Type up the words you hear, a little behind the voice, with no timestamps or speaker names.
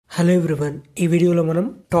Hello everyone, ఈ వీడియోలో మనం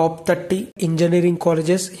top 30 engineering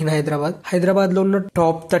colleges in Hyderabad లో ఉన్న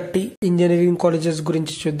టాప్ 30 ఇంజనీరింగ్ కాలేజెస్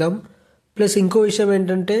గురించి చూద్దాం. ప్లస్ ఇంకో విషయం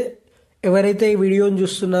ఏంటంటే, ఎవరైతే ఈ వీడియోని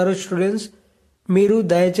చూస్తున్నారో స్టూడెంట్స్, మీరు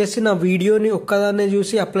దయచేసి నా వీడియోని ఒక్కదాన్నే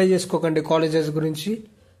చూసి అప్లై చేసుకోకండి కాలేజెస్ గురించి.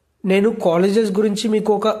 నేను కాలేజెస్ గురించి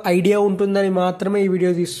మీకు ఒక ఐడియా ఉంటుందని మాత్రమే ఈ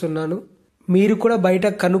వీడియో తీస్తున్నాను. మీరు కూడా బయట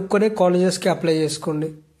కనుక్కొనే కాలేజెస్కి అప్లై చేసుకోండి.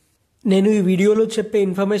 నేను ఈ వీడియోలో చెప్పే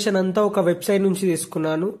ఇన్ఫర్మేషన్ అంతా ఒక వెబ్సైట్ నుంచి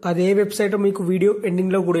తీసుకున్నాను. అదే వెబ్సైట్ మీకు వీడియో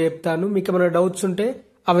ఎండింగ్ లో కూడా చెప్తాను. మీకు ఏమైనా డౌట్స్ ఉంటే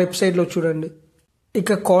ఆ వెబ్సైట్ లో చూడండి.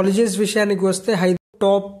 ఇక కాలేజెస్ విషయానికి వస్తే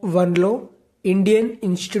టాప్ 1 లో Indian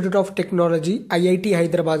institute of technology IIT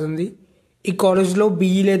Hyderabad ఉంది. ఈ కాలేజ్లో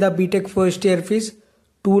బీఈ లేదా బీటెక్ ఫస్ట్ ఇయర్ ఫీజ్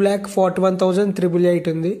 2,41,388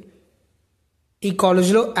 ఉంది. ఈ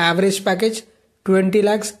కాలేజ్లో యావరేజ్ ప్యాకేజ్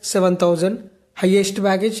 20,07,000, హైయెస్ట్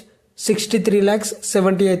ప్యాకేజ్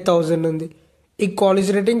 63,78,000 ఉంది. ఈ కాలేజ్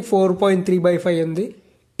రేటింగ్ 4.3/5 ఉంది.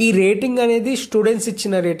 ఈ రేటింగ్ అనేది స్టూడెంట్స్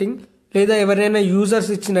ఇచ్చిన రేటింగ్ లేదా ఎవరైనా యూజర్స్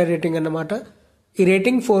ఇచ్చిన రేటింగ్ అన్నమాట. ఈ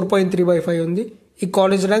రేటింగ్ 4.3/5 ఉంది. ఈ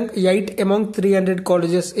college rank 8 among 300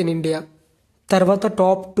 colleges in India. తర్వాత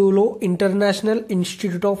టాప్ 2లో international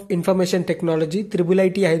institute of information technology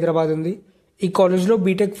IIIT Hyderabad ఉంది. ఈ కాలేజ్లో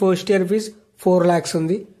BTech first year fees 4 lakhs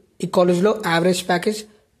ఉంది. ఈ కాలేజ్లో average package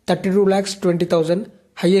 32,20,000,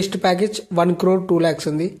 highest package 1,02 lakhs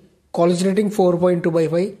ఉంది. College rating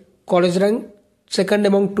 4.2/5. College rank second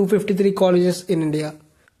among 253 colleges in India.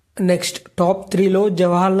 Next top 3లో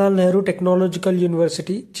Jawaharlal Nehru technological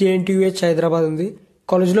university JNTUH Hyderabad ఉంది.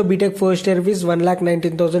 కాలేజ్లో బీటెక్ ఫస్ట్ ఇయర్ ఫీజ్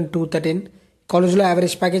 1,19,213. కాలేజ్లో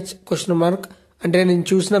యావరేజ్ ప్యాకేజ్ (?) అంటే నేను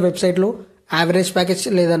చూసిన వెబ్సైట్లో యావరేజ్ ప్యాకేజ్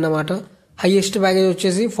లేదన్నమాట. హైయెస్ట్ ప్యాకేజ్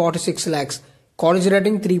వచ్చేసి 46 lakhs. కాలేజ్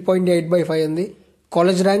రేటింగ్ 3.8/5 ఉంది.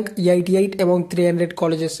 College rank 88 among 300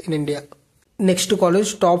 colleges in India. Next college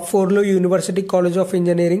top 4లో university college of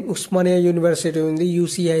engineering Osmania university ఉంది,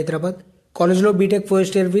 UC హైదరాబాద్. కాలేజ్లో బీటెక్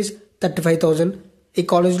ఫస్ట్ ఇయర్ ఫీజ్ 35,000. ఈ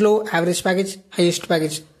కాలేజ్లో యావరేజ్ ప్యాకేజ్, హైయెస్ట్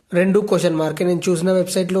ప్యాకేజ్ రెండు (?). నేను చూసిన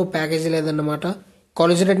వెబ్సైట్లో ప్యాకేజ్ లేదన్నమాట.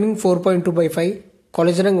 College rating 4.2/5.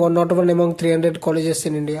 College rank 101 among 300 colleges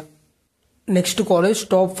in India. Next college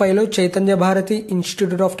top 5లో Chaitanya Bharati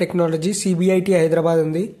institute of technology CBIT Hyderabad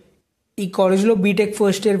ఉంది. ఈ కాలేజ్లో బీటెక్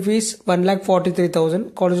ఫస్ట్ ఇయర్ ఫీజ్ 1,43,000.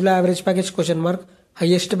 కాలేజ్లో యావరేజ్ ప్యాకేజ్ (?),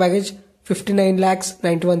 హైయెస్ట్ ప్యాకేజ్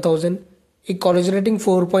 59,91,000. ఈ కాలేజ్ రేటింగ్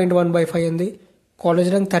 4.1/5 ఉంది. College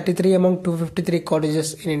rank 33 among 253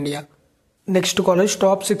 colleges in India. Next college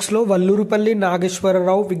top 6లో Vallurupalli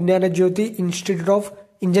Nageswararao విజ్ఞాన జ్యోతి institute of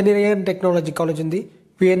engineering and technology college ఉంది,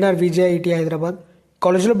 VNR-VJIT Hyderabad.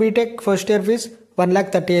 కాలేజ్లో BTech first year fees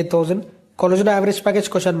 1,38,000. కాలేజ్లో average package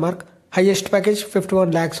 (?), highest package 51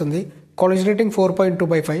 lakhs ఉంది. College rating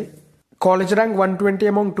 4.2/5. College rank 120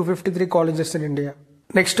 among 253 colleges in India.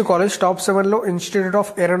 Next college top 7లో institute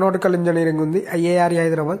of aeronautical engineering ఉంది, IARE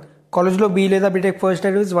Hyderabad. కాలేజ్లో be లేదా BTech first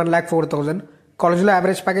year fees 1,04,000. కాలేజ్లో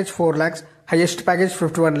average package 4 lakhs, highest package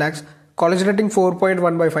 51 lakhs. College rating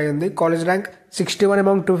 4.1/5 ఉంది. College rank 61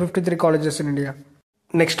 among 253 colleges in India.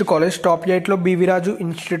 Next college top 8లో BV Raju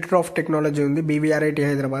institute of technology ఉంది, BVRIT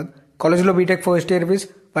Hyderabad. కాలేజ్లో BTech first year fees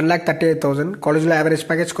 1,38,000. కాలేజ్లో average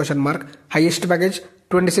package (?), highest package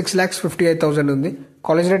 26,58,000 ఉంది.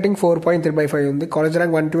 College rating 4.3/5 ఉంది. College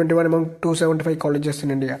rank 121 among 275 colleges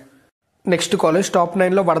in India. Next college top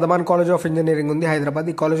 9లో Vardhaman college of engineering ఉంది, హైదరాబాద్.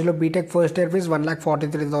 ఈ కాలేజ్లో BTech first year fees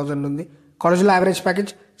 1,43,000 ఉంది. కాలేజ్లో యావరేజ్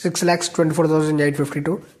ప్యాకేజ్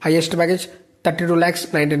 6,24,852. హైయెస్ట్ ప్యాకేజ్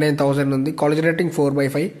 32,99,000 ఉంది. College rating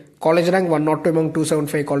 4/5. College rank 102 among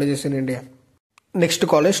 275 colleges in India. Next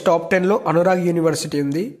college top 10లో Anurag university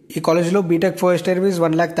ఉంది. ఈ కాలేజ్లో BTech first year fees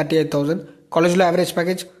 1,38,000. కాలేజ్లో average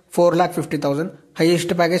package 4,50,000.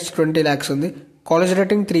 Highest package 20 lakhs ఉంది. College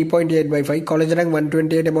rating 3.8/5. College rank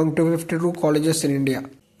 128 among 252 colleges in India.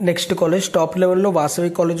 Next college top 11లో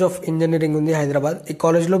Vasavi college of engineering ఉంది, హైదరాబాద్. ఈ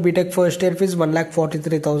కాలేజ్లో BTech first year fees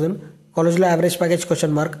 1,43,000. కాలేజ్లో average package (?),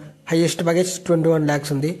 highest package 21 lakhs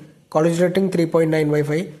ఉంది. College rating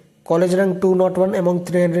 3.9/5. College rank 201 among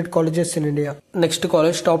 300 colleges in India. Next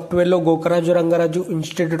college top 12లో Gokaraju Rangaraju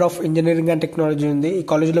institute of engineering and technology ఉంది. ఈ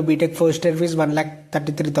కాలేజ్లో BTech first year fees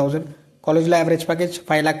 1,33,000. కాలేజ్లో average package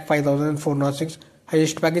 5,05,406.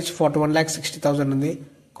 Highest package 41,60,000 ఉంది.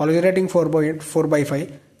 College rating 4/5.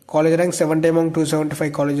 College rank 70 among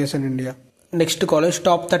 275 colleges in India. Next college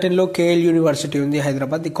top 13లో KL university ఉంది,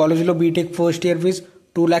 హైదరాబాద్. ఈ కాలేజ్లో BTech first year fees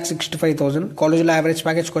 2,65,000. కాలేజ్లో average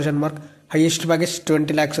package (?), highest package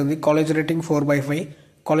 20 lakhs ఉంది. College rating 4/5.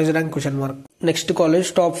 College rank (?). Next college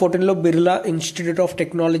top 14లో Birla institute of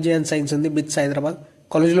technology and science ఉంది, BITS Hyderabad.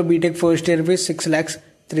 కాలేజ్లో BTech first year fees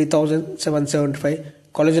 6,03,775.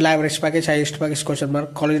 కాలేజ్లో average package, highest package (?).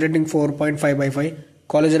 College rating 4.5/5.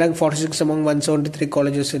 College rank 46 among 173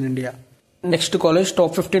 colleges in India. Next college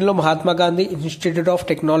top 15 లో Mahatma Gandhi institute of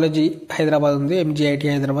technology Hyderabad ఉంది, MGIT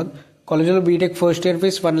Hyderabad. కాలేజీలో BTech first year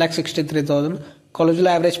fees 1,63,000. కాలేజీలో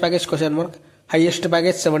average package question mark, highest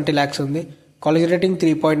package 70 lakhs ఉంది. College rating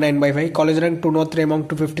 3.9/5. College rank 203 among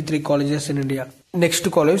 253 colleges in India. Next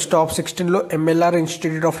college top 16 లో MLR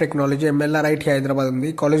institute of technology MLRIT Hyderabad ఉంది.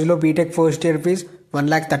 కాలేజీలో BTech first year fees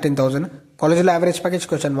 1,13,000. కాలేజీలో average package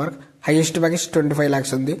question mark, highest package 25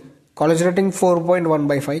 lakhs ఉంది. College rating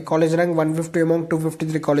 4.1/5. College rank 150 among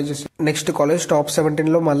 253 colleges. Next college top 17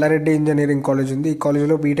 లో Mallareddy engineering college ఉంది. ఈ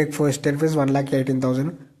కాలేజీలో BTech first year fees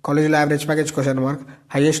 1,18,000. కాలేజీలో average package question mark,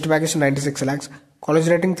 highest package 96 lakhs. College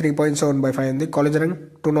rating 3.7/5 ఉంది. College rank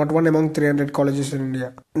 201 among 300 colleges in India.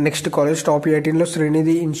 Next college top 18 లో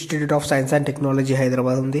Srinidhi institute of science and technology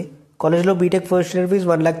Hyderabad ఉంది. కాలేజ్లో BTech first year fees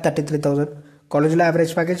 1,33,000. కాలేజ్లో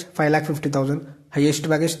average package 5,50,000. Highest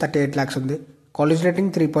package 38 lakhs ఉంది. College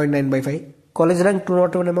rating 3.9/5. College rank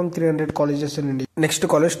 201 among 300 colleges in India. Next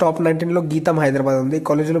college top 19 లో గీతం హైదరాబాద్ ఉంది.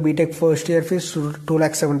 కాలేజ్లో BTech first year fees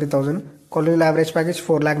 2,70,000. కాలేజ్లో average package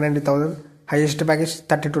 4,90,000. Highest package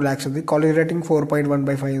 32 lakhs ఉంది. కాలేజ్ రేటింగ్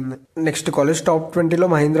 4.1/5 ఉంది. Next college top 20 లో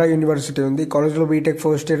మహీంద్రా యూనివర్సిటీ ఉంది. కాలేజ్లో బీటెక్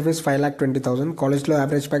ఫస్ట్ ఇయర్ ఫీజ్ 5,20,000. కాలేజ్లో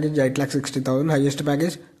average package 8,60,000. Highest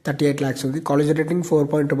package 38 lakhs ఉంది. College rating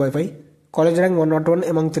 4.2/5. College rank 101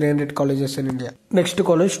 among 300 colleges in India. Next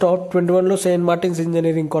college top 21 లో Saint Martin's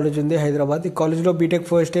engineering college ఉంది హైదరాబాద్. ఈ కాలేజ్లో బీటెక్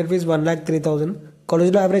ఫస్ట్ ఇయర్ ఫీజ్ 1,03,000.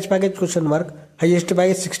 కాలేజ్లో average package question mark, highest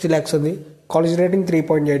package 60 lakhs ఉంది. College rating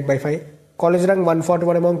 3.8/5. College rank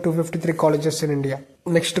 141 among 253 colleges in India.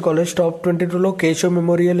 Next college top 22 లో Keshav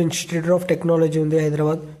memorial institute of technology ఉంది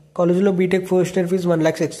హైదరాబాద్. కాలేజ్లో BTech first year fees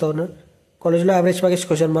 1,06,000. కాలేజ్లో average package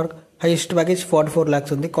question mark, highest package 44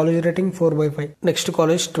 lakhs ఉంది. College rating 4/5. Next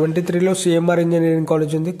college 23 లో CMR engineering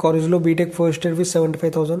college ఉంది. కాలేజ్లో BTech first year fees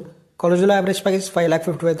 75,000. కాలేజ్లో average package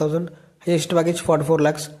 5,55,000. Highest package 44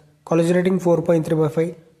 lakhs. College rating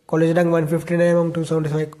 4.3/5. College rank 159 among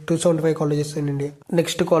 275 colleges in India.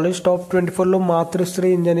 Next college top 24 లో మాతృశ్రీ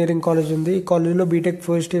engineering college ఉంది. ఈ కాలేజ్లో BTech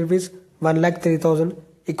first year fees 1,03,000.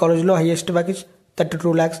 ఈ కాలేజ్లో highest package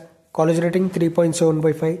 32 lakhs. College rating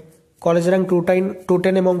 3.7/5. College rank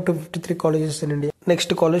 210 among 253 colleges in India.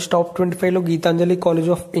 Next college top 25 లో Gitanjali college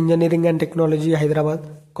of engineering and technology Hyderabad.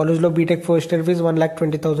 కాలేజ్లో BTech first year fees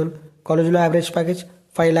 1,20,000. కాలేజ్లో average package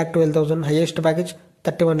 5,12,000. Highest package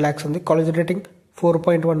 31 lakhs ఉంది. College rating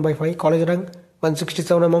 4.1/5. College rank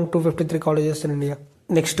 167 among 253 colleges in India.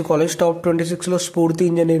 Next college top 26 లో స్ఫూర్తి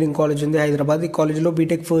engineering college ఉంది హైదరాబాద్. ఈ కాలేజ్లో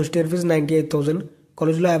BTech first year fees 98,000.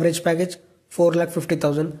 కాలేజ్లో average package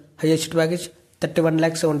 4,50,000. Highest package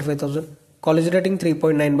 31,75,000. College rating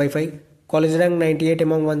 3.9/5. College rank 98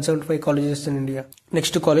 among 175 colleges in India.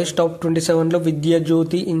 Next college top 27 లో విద్యా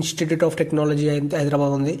జ్యోతి institute of technology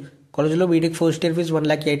Hyderabad ఉంది. కాలేజ్లో బీటెక్ ఫస్ట్ ఇయర్ ఫీజ్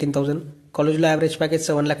 1,18,000. కాలేజ్లో average package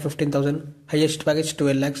 7,15,000. Highest package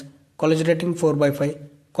 12 lakhs. College rating 4/5.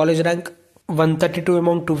 College rank 132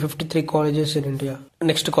 among 253 colleges in India.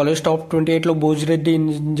 Next college top 28 లో Bhojireddy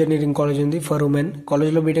engineering college ఉంది for women.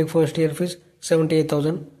 కాలేజ్లో BTech first year fees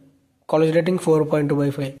 78,000. College rating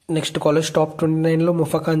 4.2/5. Next college top 29 లో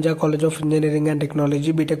ముఫాఖాంజా college of engineering and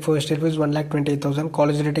technology BTech first year fees 1,28,000.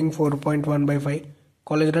 College rating 4.1/5.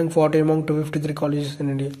 College rank 40 among 253 colleges in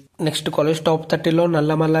India. Next college top 30 లో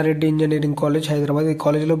Nalla Malla Reddy engineering college Hyderabad. ఈ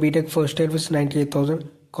కాలేజ్లో BTech first year fees 98,000.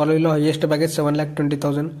 కాలేజ్లో highest package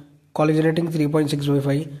 7,20,000. College rating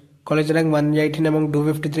 3.6/5. College rank 118 among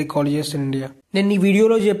 253 colleges in India. నేను ఈ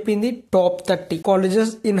వీడియోలో చెప్పింది top 30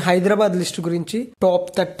 colleges in Hyderabad list గురించి. Top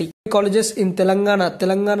 30 colleges in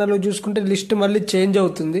తెలంగాణలో చూసుకుంటే లిస్ట్ మళ్ళీ చేంజ్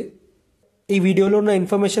అవుతుంది. ఈ వీడియోలో ఉన్న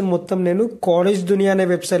ఇన్ఫర్మేషన్ మొత్తం నేను కాలేజ్ దునియా అనే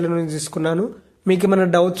వెబ్సైట్లో నుంచి తీసుకున్నాను. మీకు ఏమైనా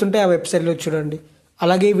డౌట్స్ ఉంటే ఆ వెబ్సైట్లో చూడండి.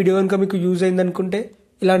 అలాగే ఈ వీడియో కనుక మీకు యూజ్ అయిందనుకుంటే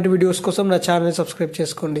ఇలాంటి వీడియోస్ కోసం నా ఛానల్ సబ్స్క్రైబ్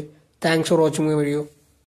చేసుకోండి. Thanks for watching my video.